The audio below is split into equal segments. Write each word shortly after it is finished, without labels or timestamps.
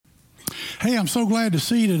Hey, I'm so glad to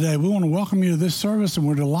see you today. We want to welcome you to this service, and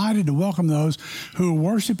we're delighted to welcome those who are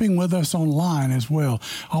worshiping with us online as well.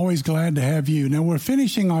 Always glad to have you. Now, we're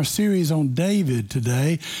finishing our series on David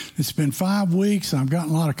today. It's been 5 weeks. I've gotten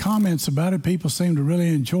a lot of comments about it. People seem to really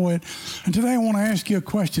enjoy it. And today I want to ask you a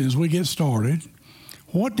question as we get started.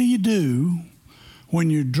 What do you do when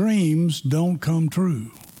your dreams don't come true?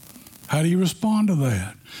 How do you respond to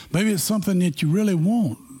that? Maybe it's something that you really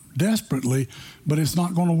want desperately, but it's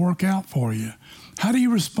not going to work out for you. How do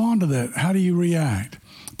you respond to that? How do you react?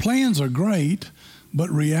 Plans are great, but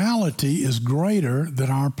reality is greater than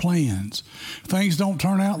our plans. Things don't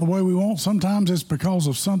turn out the way we want. Sometimes it's because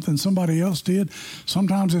of something somebody else did.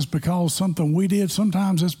 Sometimes it's because something we did.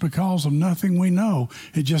 Sometimes it's because of nothing we know.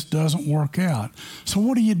 It just doesn't work out. So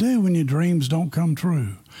what do you do when your dreams don't come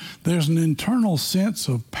true? There's an internal sense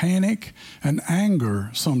of panic and anger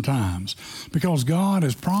sometimes because God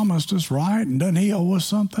has promised us, right? And doesn't He owe us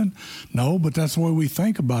something? No, but that's the way we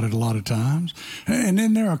think about it a lot of times. And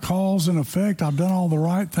then there are cause and effect. I've done all the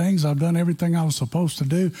right things. I've done everything I was supposed to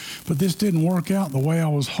do, but this didn't work out the way I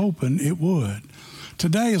was hoping it would.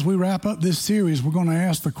 Today, as we wrap up this series, we're going to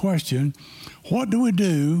ask the question, what do we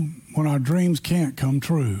do when our dreams can't come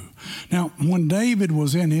true? Now, when David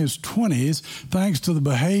was in his 20s, thanks to the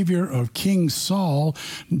behavior of King Saul,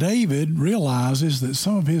 David realizes that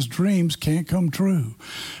some of his dreams can't come true.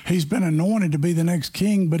 He's been anointed to be the next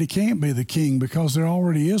king, but he can't be the king because there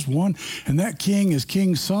already is one, and that king is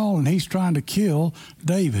King Saul, and he's trying to kill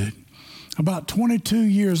David. About 22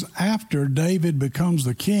 years after David becomes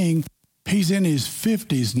the king, he's in his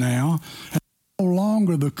 50s now, no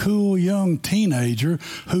longer the cool young teenager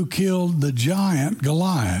who killed the giant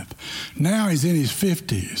Goliath. Now he's in his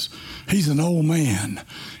 50s. He's an old man.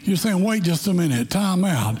 You're saying, wait just a minute, time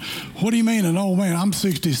out. What do you mean an old man? I'm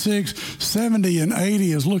 66, 70 and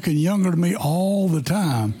 80 is looking younger to me all the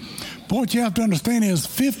time. But what you have to understand is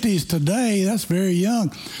 50s today, that's very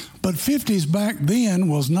young. But 50s back then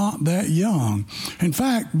was not that young. In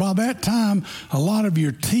fact, by that time, a lot of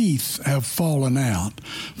your teeth have fallen out.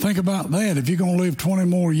 Think about that. If you're going to live 20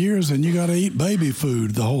 more years, then you got to eat baby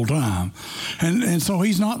food the whole time. And so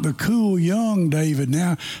he's not the cool young David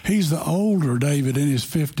now. He's the older David in his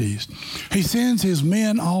 50s. He sends his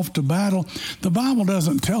men off to battle. The Bible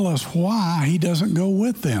doesn't tell us why he doesn't go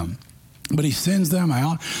with them. But he sends them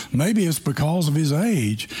out. Maybe it's because of his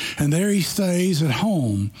age. And there he stays at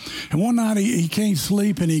home. And one night he can't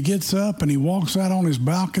sleep, and he gets up and he walks out on his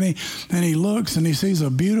balcony, and he looks and he sees a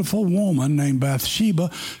beautiful woman named Bathsheba.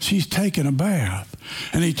 She's taking a bath.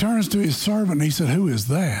 And he turns to his servant and he said, who is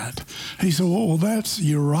that? He said, well, that's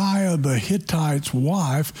Uriah the Hittite's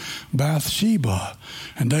wife, Bathsheba.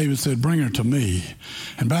 And David said, bring her to me.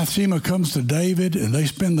 And Bathsheba comes to David, and they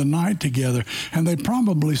spend the night together. And they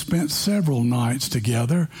probably spent several nights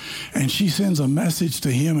together. And she sends a message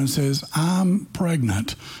to him and says, I'm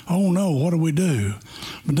pregnant. Oh no, what do we do?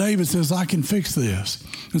 But David says, I can fix this.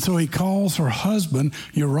 And so he calls her husband,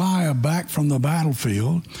 Uriah, back from the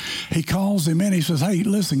battlefield. He calls him in. He says, hey,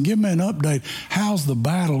 listen, give me an update. How's the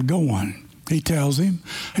battle going? He tells him.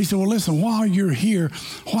 He said, well, listen, while you're here,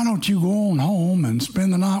 why don't you go on home and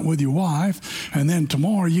spend the night with your wife, and then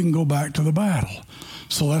tomorrow you can go back to the battle.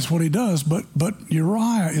 So that's what he does. But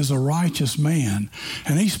Uriah is a righteous man,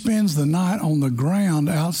 and he spends the night on the ground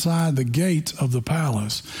outside the gates of the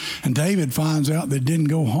palace. And David finds out they didn't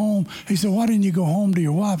go home. He said, why didn't you go home to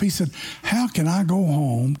your wife? He said, how can I go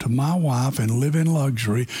home to my wife and live in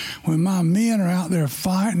luxury when my men are out there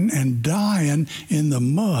fighting and dying in the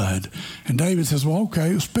mud? And David says, well,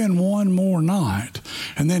 okay, spend one more night.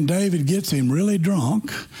 And then David gets him really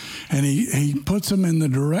drunk, and he puts him in the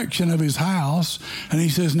direction of his house, and he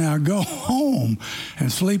says, now go home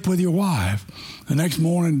and sleep with your wife. The next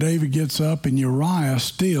morning, David gets up, and Uriah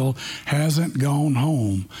still hasn't gone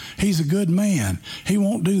home. He's a good man. He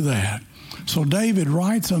won't do that. So David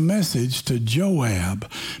writes a message to Joab.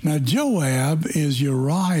 Now, Joab is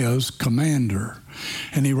Uriah's commander.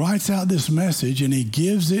 And he writes out this message, and he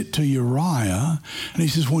gives it to Uriah. And he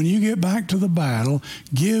says, when you get back to the battle,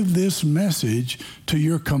 give this message to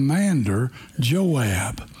your commander,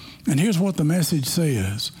 Joab. And here's what the message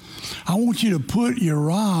says. I want you to put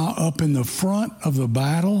Uriah up in the front of the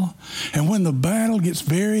battle. And when the battle gets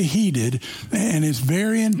very heated and it's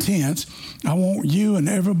very intense, I want you and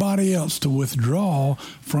everybody else to withdraw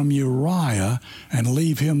from Uriah and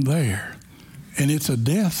leave him there. And it's a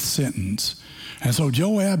death sentence. And so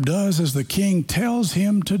Joab does as the king tells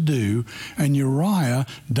him to do, and Uriah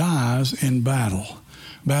dies in battle.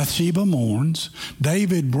 Bathsheba mourns.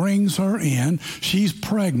 David brings her in. She's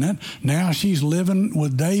pregnant. Now she's living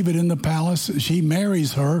with David in the palace. She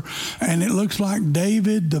marries her. And it looks like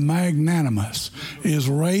David the magnanimous is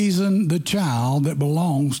raising the child that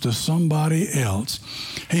belongs to somebody else.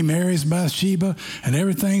 He marries Bathsheba and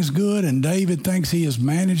everything's good, and David thinks he has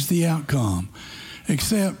managed the outcome.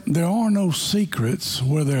 Except there are no secrets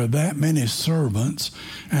where there are that many servants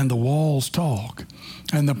and the walls talk.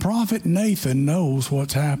 And the prophet Nathan knows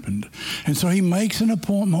what's happened. And so he makes an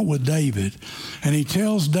appointment with David, and he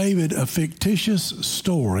tells David a fictitious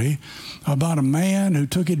story about a man who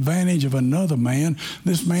took advantage of another man.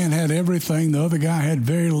 This man had everything. The other guy had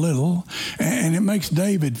very little. And it makes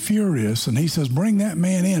David furious. And he says, bring that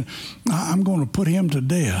man in. I'm going to put him to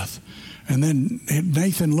death. And then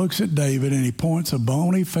Nathan looks at David and he points a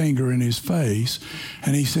bony finger in his face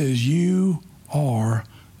and he says, you are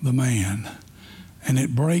the man. And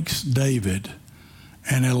it breaks David,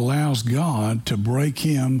 and it allows God to break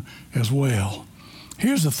him as well.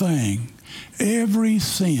 Here's the thing. Every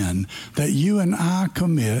sin that you and I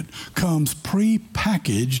commit comes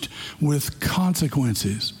pre-packaged with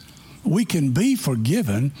consequences. We can be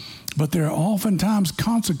forgiven, but there are oftentimes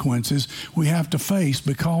consequences we have to face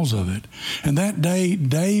because of it. And that day,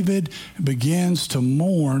 David begins to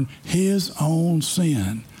mourn his own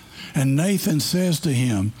sin. And Nathan says to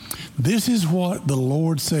him, this is what the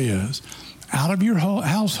Lord says. Out of your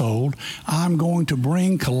household, I'm going to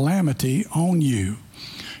bring calamity on you.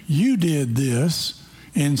 You did this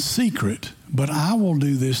in secret, but I will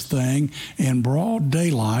do this thing in broad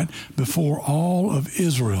daylight before all of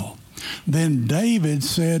Israel. Then David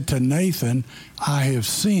said to Nathan, I have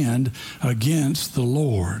sinned against the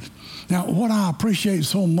Lord. Now, what I appreciate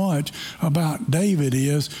so much about David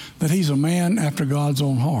is that he's a man after God's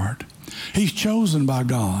own heart. He's chosen by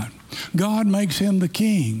God. God makes him the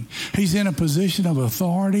king. He's in a position of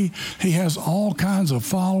authority. He has all kinds of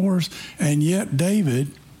followers, and yet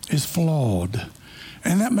David is flawed.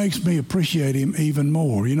 And that makes me appreciate him even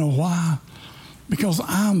more. You know why? Because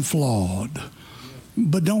I'm flawed.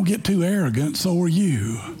 But don't get too arrogant, so are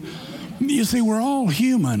you. You see, we're all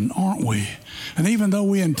human, aren't we? And even though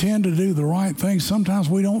we intend to do the right thing, sometimes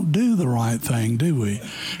we don't do the right thing, do we?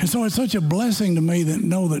 And so it's such a blessing to me that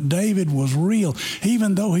know that David was real.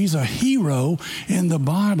 Even though he's a hero in the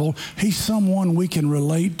Bible, he's someone we can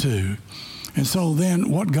relate to. And so then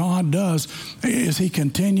what God does is he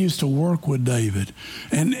continues to work with David.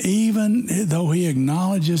 And even though he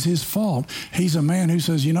acknowledges his fault, he's a man who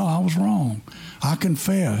says, you know, I was wrong. I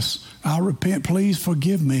confess. I repent. Please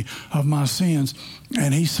forgive me of my sins.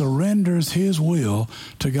 And he surrenders his will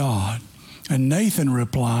to God. And Nathan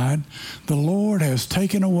replied, the Lord has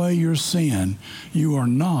taken away your sin. You are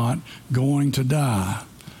not going to die.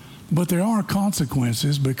 But there are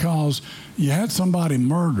consequences because you had somebody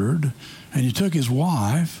murdered and you took his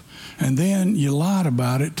wife and then you lied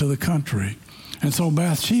about it to the country. And so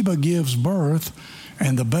Bathsheba gives birth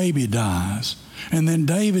and the baby dies. And then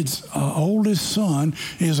David's oldest son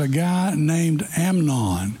is a guy named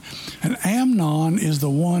Amnon. And Amnon is the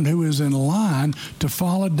one who is in line to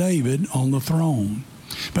follow David on the throne.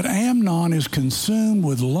 But Amnon is consumed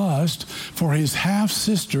with lust for his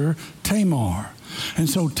half-sister Tamar. And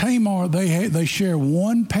so Tamar, they share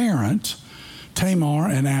one parent, Tamar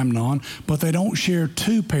and Amnon, but they don't share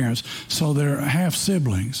two parents, so they're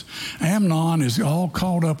half-siblings. Amnon is all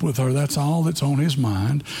caught up with her. That's all that's on his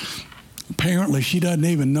mind. Apparently, she doesn't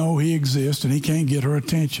even know he exists, and he can't get her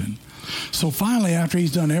attention. So finally, after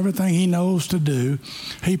he's done everything he knows to do,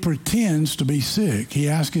 he pretends to be sick. He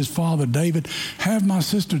asks his father, David, have my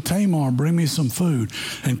sister Tamar bring me some food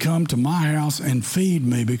and come to my house and feed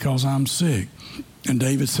me because I'm sick. And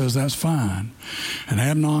David says, that's fine. And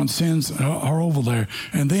Amnon sends her over there.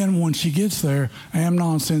 And then when she gets there,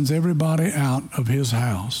 Amnon sends everybody out of his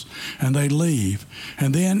house. And they leave.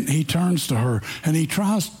 And then he turns to her and he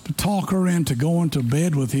tries to talk her into going to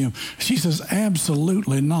bed with him. She says,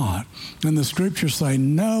 absolutely not. And the scriptures say,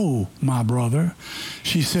 no, my brother.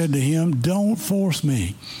 She said to him, don't force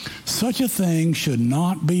me. Such a thing should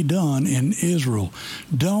not be done in Israel.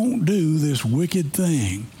 Don't do this wicked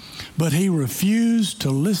thing. But he refused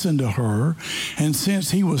to listen to her, and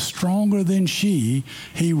since he was stronger than she,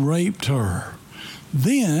 he raped her.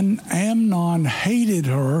 Then Amnon hated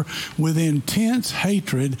her with intense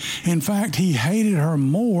hatred. In fact, he hated her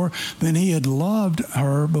more than he had loved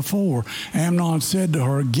her before. Amnon said to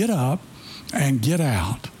her, get up and get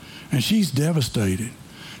out. And she's devastated.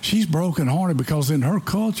 She's brokenhearted because in her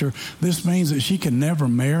culture, this means that she can never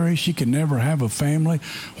marry. She can never have a family.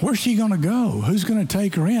 Where's she going to go? Who's going to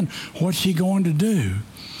take her in? What's she going to do?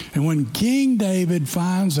 And when King David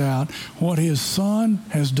finds out what his son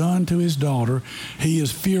has done to his daughter, he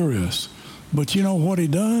is furious. But you know what he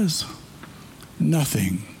does?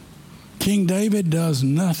 Nothing. King David does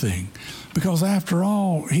nothing. Because after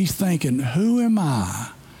all, he's thinking, who am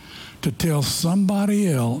I to tell somebody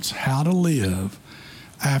else how to live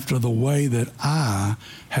after the way that I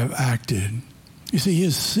have acted? You see,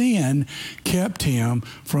 his sin kept him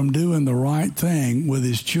from doing the right thing with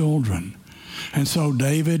his children. And so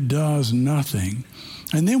David does nothing.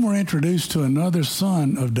 And then we're introduced to another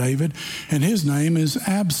son of David, and his name is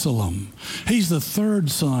Absalom. He's the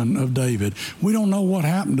third son of David. We don't know what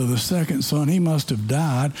happened to the second son. He must have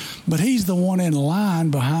died, but he's the one in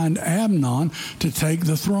line behind Amnon to take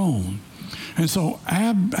the throne. And so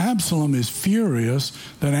Absalom is furious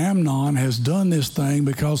that Amnon has done this thing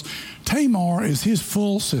because Tamar is his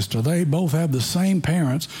full sister. They both have the same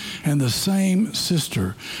parents and the same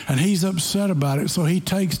sister. And he's upset about it. So he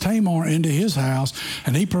takes Tamar into his house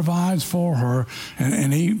and he provides for her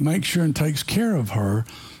and he makes sure and takes care of her.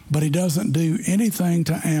 But he doesn't do anything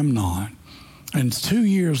to Amnon. And 2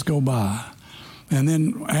 years go by. And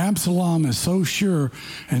then Absalom is so sure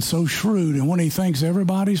and so shrewd, and when he thinks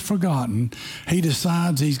everybody's forgotten, he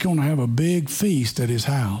decides he's going to have a big feast at his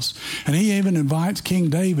house. And he even invites King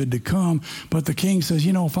David to come, but the king says,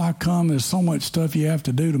 you know, if I come, there's so much stuff you have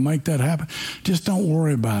to do to make that happen. Just don't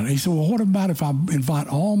worry about it. He said, well, what about if I invite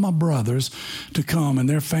all my brothers to come and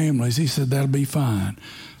their families? He said, that'll be fine.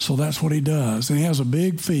 So that's what he does. And he has a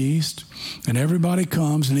big feast, and everybody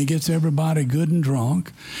comes, and he gets everybody good and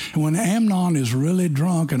drunk. And when Amnon is really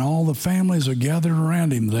drunk and all the families are gathered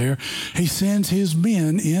around him there, he sends his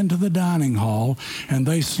men into the dining hall, and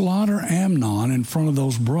they slaughter Amnon in front of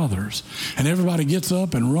those brothers. And everybody gets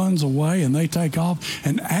up and runs away, and they take off.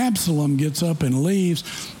 And Absalom gets up and leaves,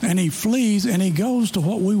 and he flees, and he goes to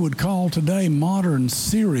what we would call today modern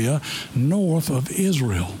Syria, north of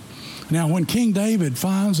Israel. Now, when King David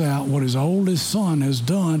finds out what his oldest son has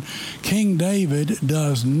done, King David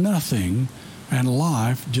does nothing, and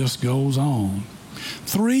life just goes on.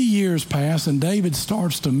 3 years pass, and David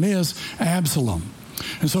starts to miss Absalom.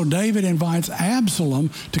 And so David invites Absalom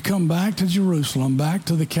to come back to Jerusalem, back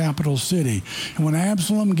to the capital city. And when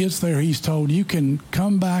Absalom gets there, he's told, you can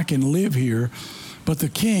come back and live here, but the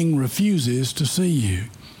king refuses to see you.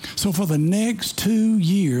 So for the next 2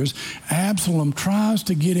 years, Absalom tries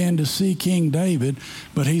to get in to see King David,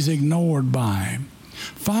 but he's ignored by him.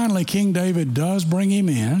 Finally, King David does bring him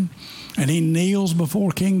in, and he kneels before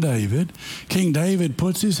King David. King David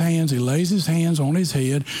puts his hands, he lays his hands on his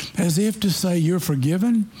head, as if to say, you're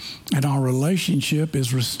forgiven, and our relationship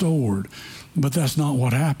is restored. But that's not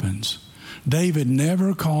what happens. David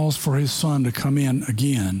never calls for his son to come in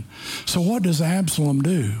again. So what does Absalom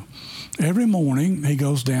do? Every morning, he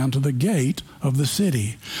goes down to the gate of the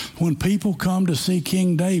city. When people come to see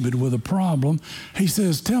King David with a problem, he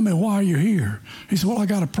says, tell me why you're here. He said, well, I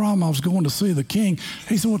got a problem. I was going to see the king.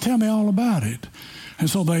 He said, well, tell me all about it. And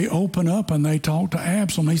so they open up and they talk to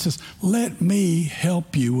Absalom. He says, let me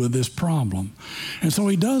help you with this problem. And so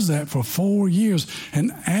he does that for 4 years.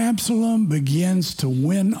 And Absalom begins to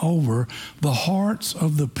win over the hearts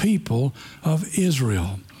of the people of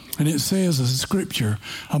Israel. And it says in Scripture,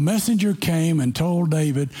 a messenger came and told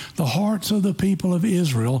David, the hearts of the people of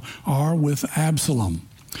Israel are with Absalom.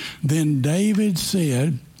 Then David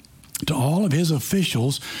said to all of his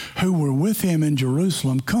officials who were with him in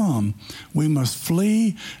Jerusalem, come, we must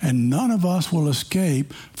flee, and none of us will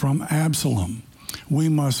escape from Absalom. We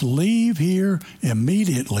must leave here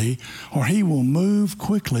immediately, or he will move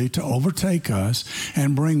quickly to overtake us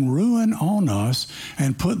and bring ruin on us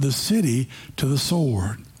and put the city to the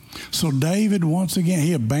sword. So David, once again,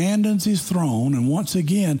 he abandons his throne, and once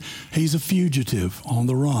again, he's a fugitive on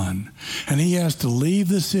the run. And he has to leave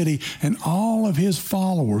the city, and all of his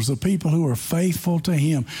followers, the people who are faithful to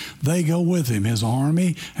him, they go with him, his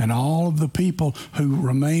army and all of the people who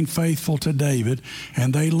remain faithful to David,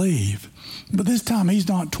 and they leave. But this time, he's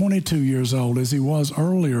not 22 years old as he was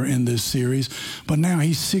earlier in this series, but now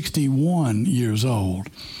he's 61 years old.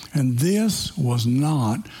 And this was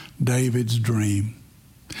not David's dream.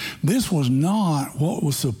 This was not what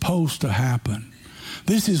was supposed to happen.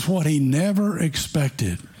 This is what he never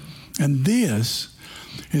expected. And this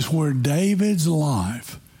is where David's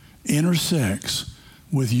life intersects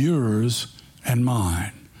with yours and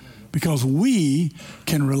mine. Because we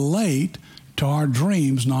can relate to our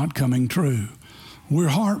dreams not coming true. We're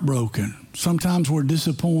heartbroken. Sometimes we're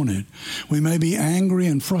disappointed. We may be angry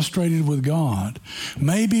and frustrated with God.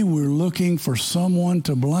 Maybe we're looking for someone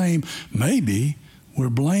to blame. Maybe we're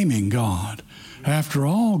blaming God. After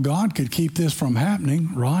all, God could keep this from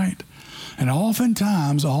happening, right? And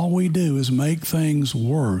oftentimes, all we do is make things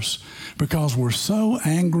worse because we're so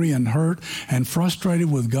angry and hurt and frustrated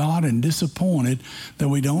with God and disappointed that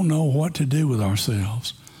we don't know what to do with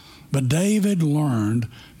ourselves. But David learned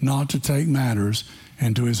not to take matters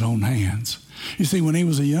into his own hands. You see, when he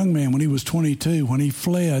was a young man, when he was 22, when he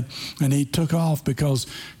fled and he took off because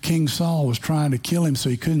King Saul was trying to kill him so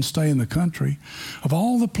he couldn't stay in the country, of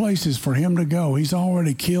all the places for him to go, he's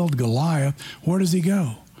already killed Goliath. Where does he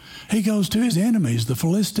go? He goes to his enemies, the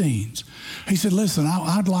Philistines. He said, listen,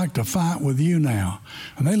 I'd like to fight with you now.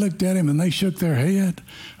 And they looked at him and they shook their head.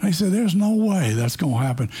 They said, there's no way that's going to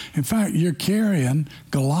happen. In fact, you're carrying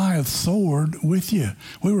Goliath's sword with you.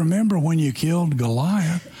 We remember when you killed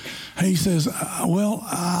Goliath. He says,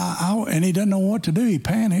 and he doesn't know what to do. He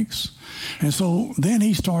panics. And so then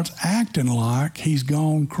he starts acting like he's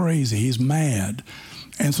gone crazy. He's mad.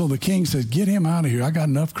 And so the king says, get him out of here. I got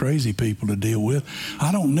enough crazy people to deal with.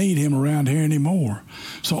 I don't need him around here anymore.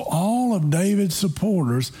 So all of David's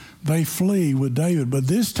supporters, they flee with David. But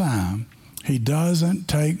this time, he doesn't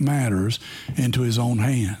take matters into his own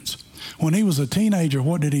hands. When he was a teenager,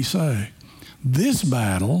 what did he say? This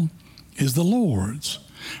battle is the Lord's.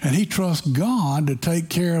 And he trusts God to take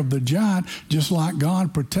care of the giant, just like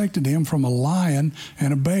God protected him from a lion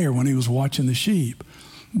and a bear when he was watching the sheep.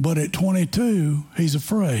 But at 22, he's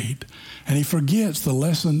afraid, and he forgets the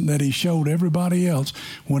lesson that he showed everybody else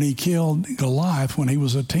when he killed Goliath when he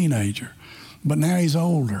was a teenager. But now he's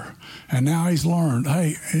older, and now he's learned,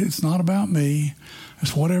 hey, it's not about me.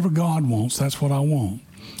 It's whatever God wants. That's what I want.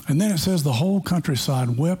 And then it says the whole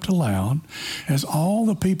countryside wept aloud as all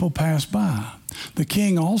the people passed by. The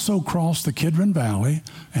king also crossed the Kidron Valley,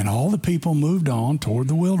 and all the people moved on toward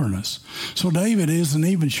the wilderness. So David isn't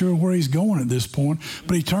even sure where he's going at this point,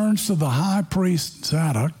 but he turns to the high priest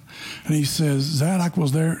Zadok, and he says, Zadok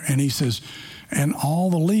was there, and he says, and all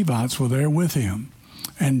the Levites were there with him.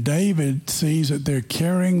 And David sees that they're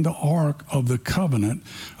carrying the Ark of the Covenant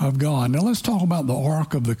of God. Now let's talk about the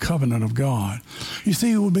Ark of the Covenant of God. You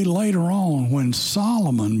see, it would be later on when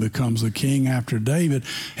Solomon becomes the king after David,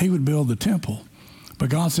 he would build the temple.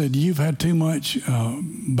 But God said, you've had too much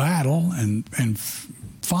battle and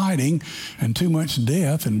fighting and too much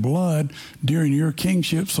death and blood during your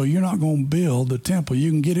kingship, so you're not going to build the temple.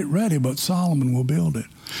 You can get it ready, but Solomon will build it.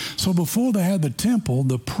 So before they had the temple,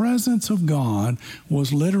 the presence of God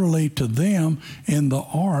was literally to them in the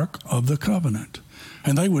Ark of the Covenant.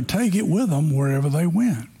 And they would take it with them wherever they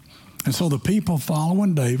went. And so the people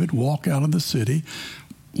following David walk out of the city,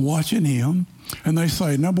 watching him, and they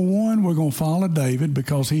say, number one, we're going to follow David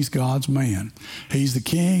because he's God's man. He's the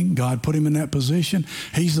king. God put him in that position.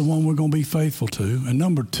 He's the one we're going to be faithful to. And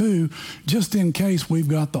number two, just in case we've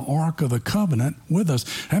got the Ark of the Covenant with us,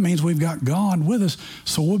 that means we've got God with us,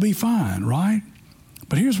 so we'll be fine, right?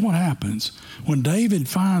 But here's what happens. When David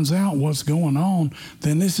finds out what's going on,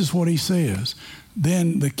 then this is what he says.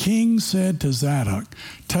 Then the king said to Zadok,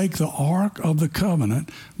 take the Ark of the Covenant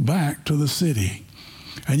back to the city.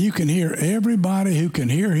 And you can hear everybody who can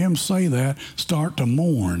hear him say that start to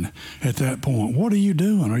mourn at that point. What are you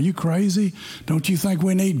doing? Are you crazy? Don't you think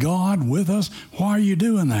we need God with us? Why are you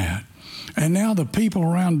doing that? And now the people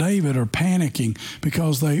around David are panicking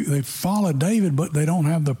because they followed David, but they don't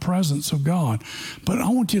have the presence of God. But I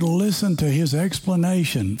want you to listen to his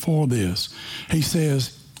explanation for this. He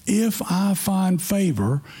says, if I find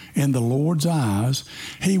favor in the Lord's eyes,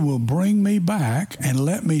 he will bring me back and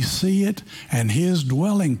let me see it and his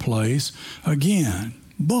dwelling place again.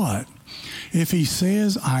 But if he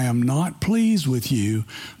says, I am not pleased with you,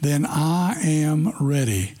 then I am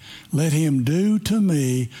ready. Let him do to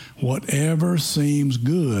me whatever seems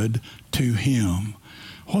good to him.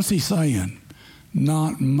 What's he saying?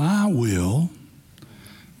 Not my will,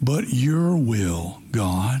 but your will,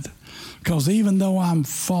 God. Because even though I'm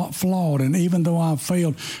flawed, and even though I've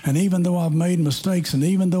failed, and even though I've made mistakes, and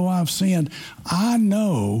even though I've sinned, I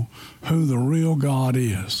know who the real God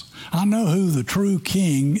is. I know who the true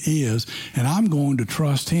King is, and I'm going to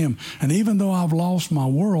trust him. And even though I've lost my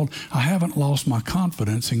world, I haven't lost my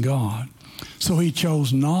confidence in God. So he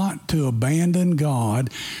chose not to abandon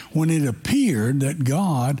God when it appeared that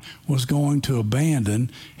God was going to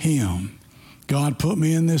abandon him. God put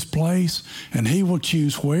me in this place, and he will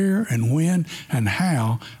choose where and when and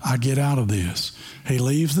how I get out of this. He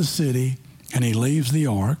leaves the city, and he leaves the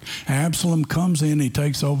ark. Absalom comes in, he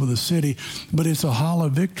takes over the city, but it's a hollow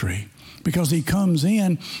victory. because he comes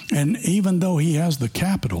in, and even though he has the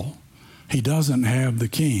capital, he doesn't have the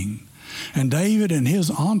king. And David and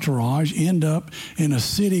his entourage end up in a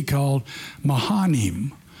city called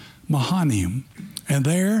Mahanaim. And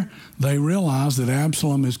there they realize that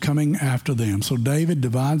Absalom is coming after them. So David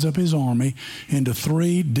divides up his army into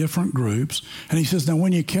 3 different groups. And he says, now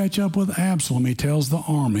when you catch up with Absalom, he tells the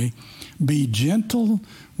army, be gentle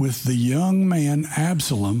with the young man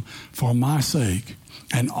Absalom for my sake.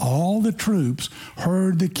 And all the troops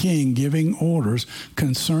heard the king giving orders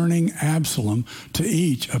concerning Absalom to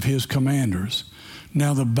each of his commanders.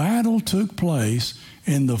 Now the battle took place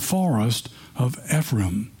in the forest of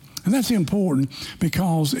Ephraim. And that's important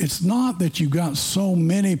because it's not that you've got so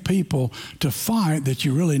many people to fight that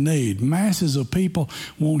you really need. Masses of people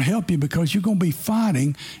won't help you because you're going to be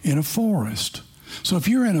fighting in a forest. So if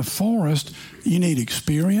you're in a forest, you need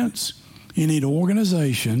experience, you need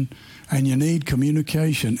organization, and you need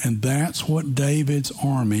communication, and that's what David's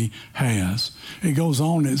army has. It goes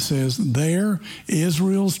on, it says, there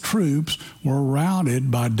Israel's troops were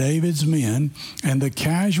routed by David's men, and the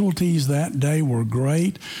casualties that day were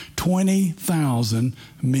great, 20,000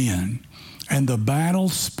 men. And the battle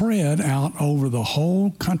spread out over the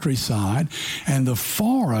whole countryside, and the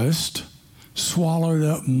forest swallowed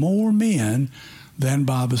up more men than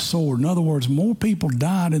by the sword. In other words, more people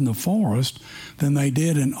died in the forest than they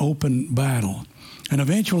did in open battle. And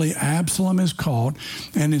eventually Absalom is caught,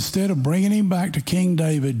 and instead of bringing him back to King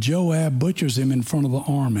David, Joab butchers him in front of the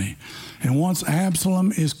army. And once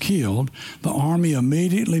Absalom is killed, the army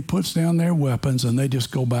immediately puts down their weapons and they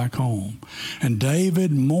just go back home. And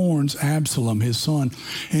David mourns Absalom, his son.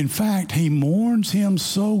 In fact, he mourns him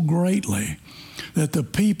so greatly that the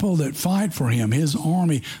people that fight for him, his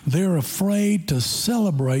army, they're afraid to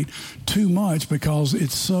celebrate too much because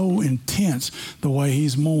it's so intense the way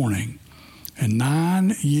he's mourning. And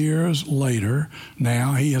 9 years later,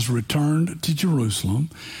 now he has returned to Jerusalem.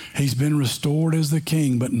 He's been restored as the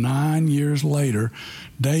king, but 9 years later,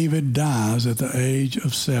 David dies at the age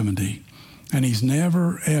of 70. And he's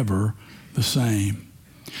never, ever the same.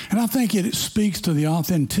 And I think it speaks to the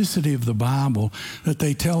authenticity of the Bible that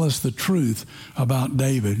they tell us the truth about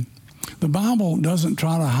David. The Bible doesn't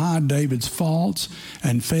try to hide David's faults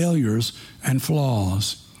and failures and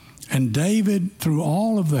flaws. And David, through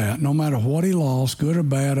all of that, no matter what he lost, good or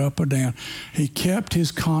bad, up or down, he kept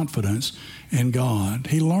his confidence in God.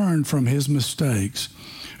 He learned from his mistakes.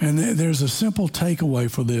 And there's a simple takeaway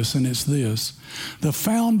for this, and it's this. The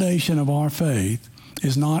foundation of our faith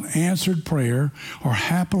is not answered prayer or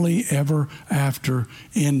happily ever after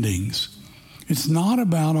endings. It's not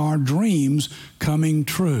about our dreams coming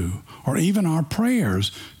true or even our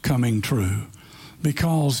prayers coming true,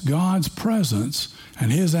 because God's presence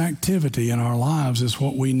and his activity in our lives is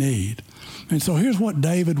what we need. And so here's what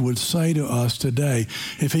David would say to us today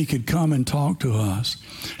if he could come and talk to us.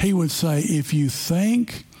 He would say, if you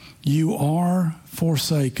think you are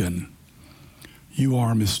forsaken, you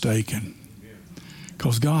are mistaken.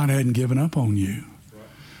 Because God hadn't given up on you.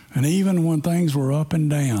 And even when things were up and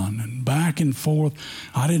down and back and forth,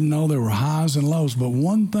 I didn't know there were highs and lows. But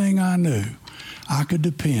one thing I knew, I could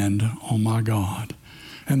depend on my God.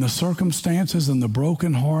 And the circumstances and the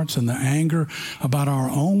broken hearts and the anger about our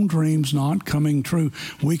own dreams not coming true,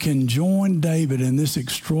 we can join David in this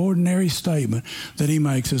extraordinary statement that he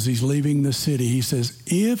makes as he's leaving the city. He says,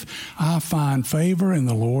 if I find favor in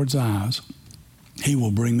the Lord's eyes, he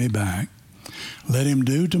will bring me back. Let him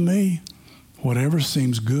do to me whatever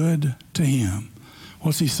seems good to him.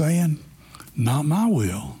 What's he saying? Not my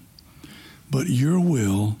will, but your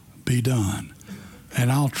will be done.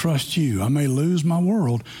 And I'll trust you. I may lose my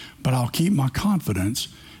world, but I'll keep my confidence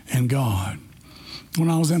in God. When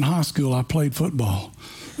I was in high school, I played football.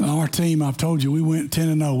 Our team, I've told you, we went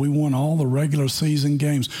 10-0. We won all the regular season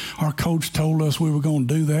games. Our coach told us we were going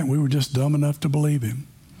to do that, and we were just dumb enough to believe him.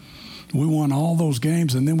 We won all those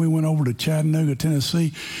games, and then we went over to Chattanooga,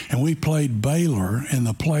 Tennessee, and we played Baylor in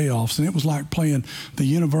the playoffs, and it was like playing the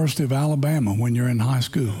University of Alabama when you're in high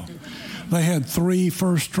school. They had 3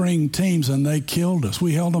 first-string teams, and they killed us.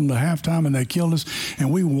 We held them to halftime, and they killed us, and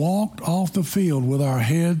we walked off the field with our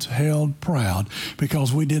heads held proud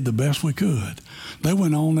because we did the best we could. They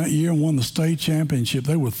went on that year and won the state championship.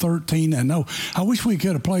 They were 13-0. I wish we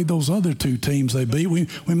could have played those other 2 teams they beat. We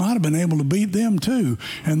might have been able to beat them too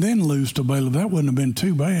and then lose to Baylor. That wouldn't have been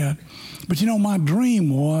too bad. But, you know, my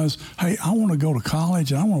dream was, hey, I want to go to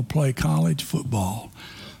college and I want to play college football.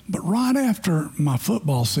 But right after my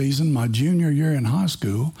football season, my junior year in high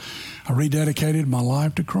school, I rededicated my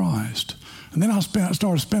life to Christ. And then I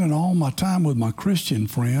started spending all my time with my Christian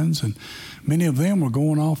friends, and many of them were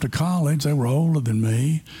going off to college. They were older than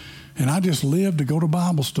me. And I just lived to go to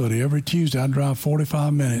Bible study. Every Tuesday, I'd drive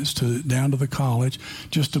 45 minutes down to the college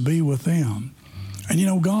just to be with them.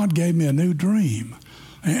 And, God gave me a new dream.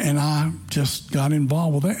 And I just got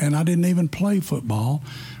involved with it. And I didn't even play football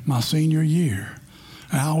my senior year.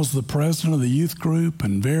 I was the president of the youth group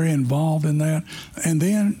and very involved in that. And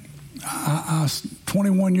then I was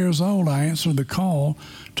 21 years old. I answered the call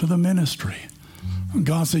to the ministry.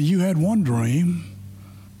 God said, you had one dream,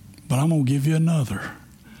 but I'm going to give you another.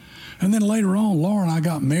 And then later on, Laura and I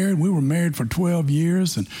got married. We were married for 12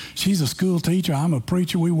 years, and she's a school teacher. I'm a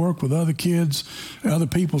preacher. We work with other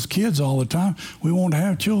people's kids all the time. We want to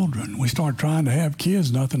have children. We started trying to have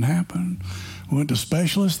kids. Nothing happened. We went to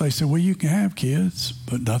specialists. They said, well, you can have kids,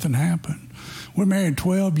 but nothing happened. We're married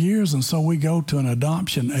 12 years, and so we go to an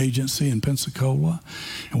adoption agency in Pensacola,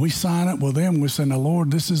 and we sign up with them. We say, now, Lord,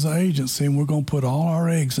 this is the agency, and we're going to put all our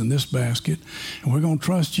eggs in this basket, and we're going to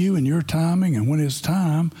trust you in your timing, and when it's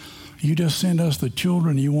time, you just send us the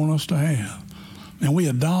children you want us to have. And we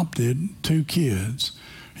adopted 2 kids.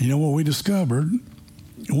 And you know what we discovered?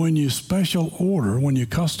 When you special order, when you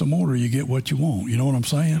custom order, you get what you want. You know what I'm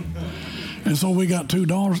saying? And so we got 2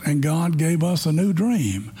 daughters, and God gave us a new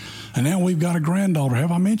dream. And now we've got a granddaughter.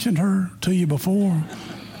 Have I mentioned her to you before?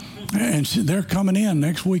 And they're coming in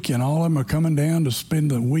next weekend. All of them are coming down to spend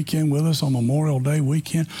the weekend with us on Memorial Day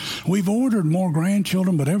weekend. We've ordered more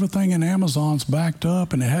grandchildren, but everything in Amazon's backed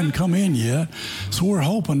up, and it hadn't come in yet. So we're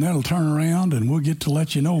hoping that'll turn around, and we'll get to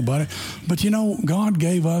let you know about it. But, God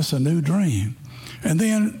gave us a new dream. And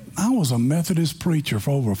then I was a Methodist preacher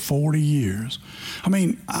for over 40 years. I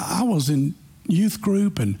mean, I was in youth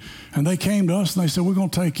group, and they came to us, and they said, we're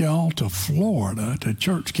going to take y'all to Florida to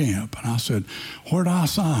church camp. And I said, where do I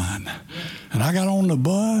sign? And I got on the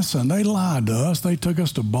bus, and they lied to us. They took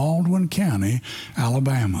us to Baldwin County,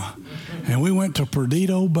 Alabama. And we went to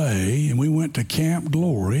Perdido Bay, and we went to Camp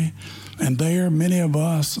Glory. And there, many of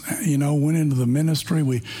us, went into the ministry.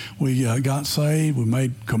 We got saved. We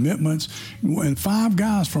made commitments. And 5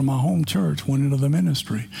 guys from my home church went into the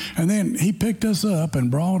ministry. And then he picked us up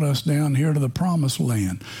and brought us down here to the Promised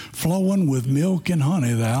Land, flowing with milk and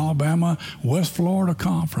honey, the Alabama West Florida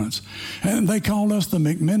Conference. And they called us the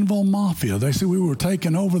McMinnville Mafia. They said we were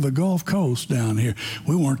taking over the Gulf Coast down here.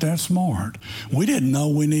 We weren't that smart. We didn't know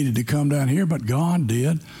we needed to come down here, but God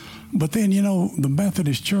did. But then, the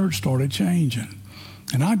Methodist church started changing.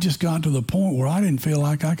 And I just got to the point where I didn't feel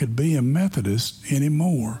like I could be a Methodist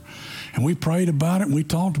anymore. And we prayed about it, and we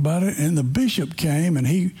talked about it, and the bishop came, and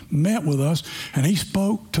he met with us, and he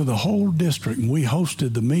spoke to the whole district, and we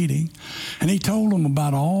hosted the meeting. And he told them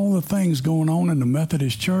about all the things going on in the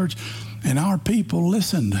Methodist church, and our people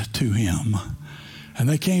listened to him. And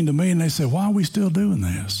they came to me, and they said, why are we still doing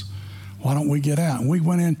this? Why don't we get out? And we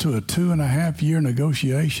went into a 2.5-year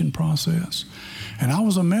negotiation process. And I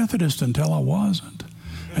was a Methodist until I wasn't.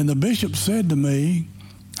 And the bishop said to me,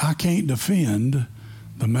 I can't defend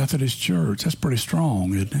the Methodist church. That's pretty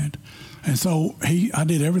strong, isn't it? And so I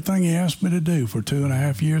did everything he asked me to do for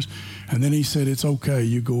 2.5 years. And then he said, it's okay,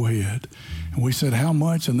 you go ahead. And we said, how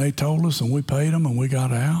much? And they told us, and we paid them, and we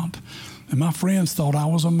got out. And my friends thought I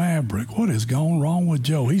was a maverick. What has gone wrong with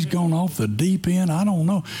Joe? He's gone off the deep end. I don't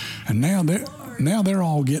know. And now they're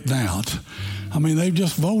all getting out. I mean, they've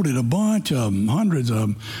just voted, a bunch of them, hundreds of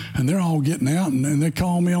them, and they're all getting out. And they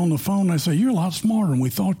call me on the phone. They say, you're a lot smarter than we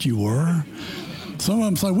thought you were. Some of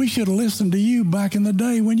them say, we should have listened to you back in the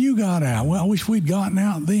day when you got out. Well, I wish we'd gotten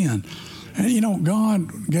out then. And,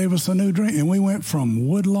 God gave us a new dream. And we went from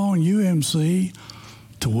Woodlawn UMC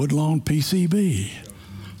to Woodlawn PCB.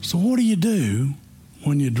 So what do you do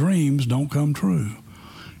when your dreams don't come true?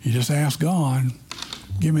 You just ask God,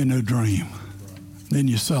 give me a new dream. Then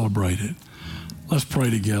you celebrate it. Let's pray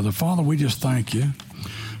together. Father, we just thank you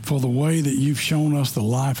for the way that you've shown us the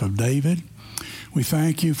life of David. We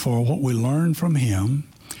thank you for what we learned from him.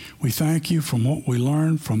 We thank you from what we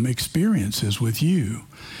learned from experiences with you.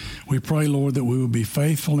 We pray, Lord, that we will be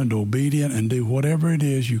faithful and obedient and do whatever it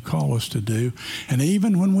is you call us to do. And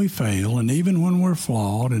even when we fail, and even when we're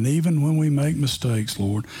flawed, and even when we make mistakes,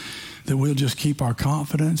 Lord, that we'll just keep our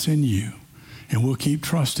confidence in you, and we'll keep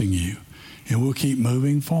trusting you, and we'll keep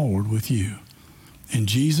moving forward with you. In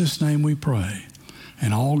Jesus' name we pray.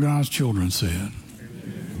 And all God's children said,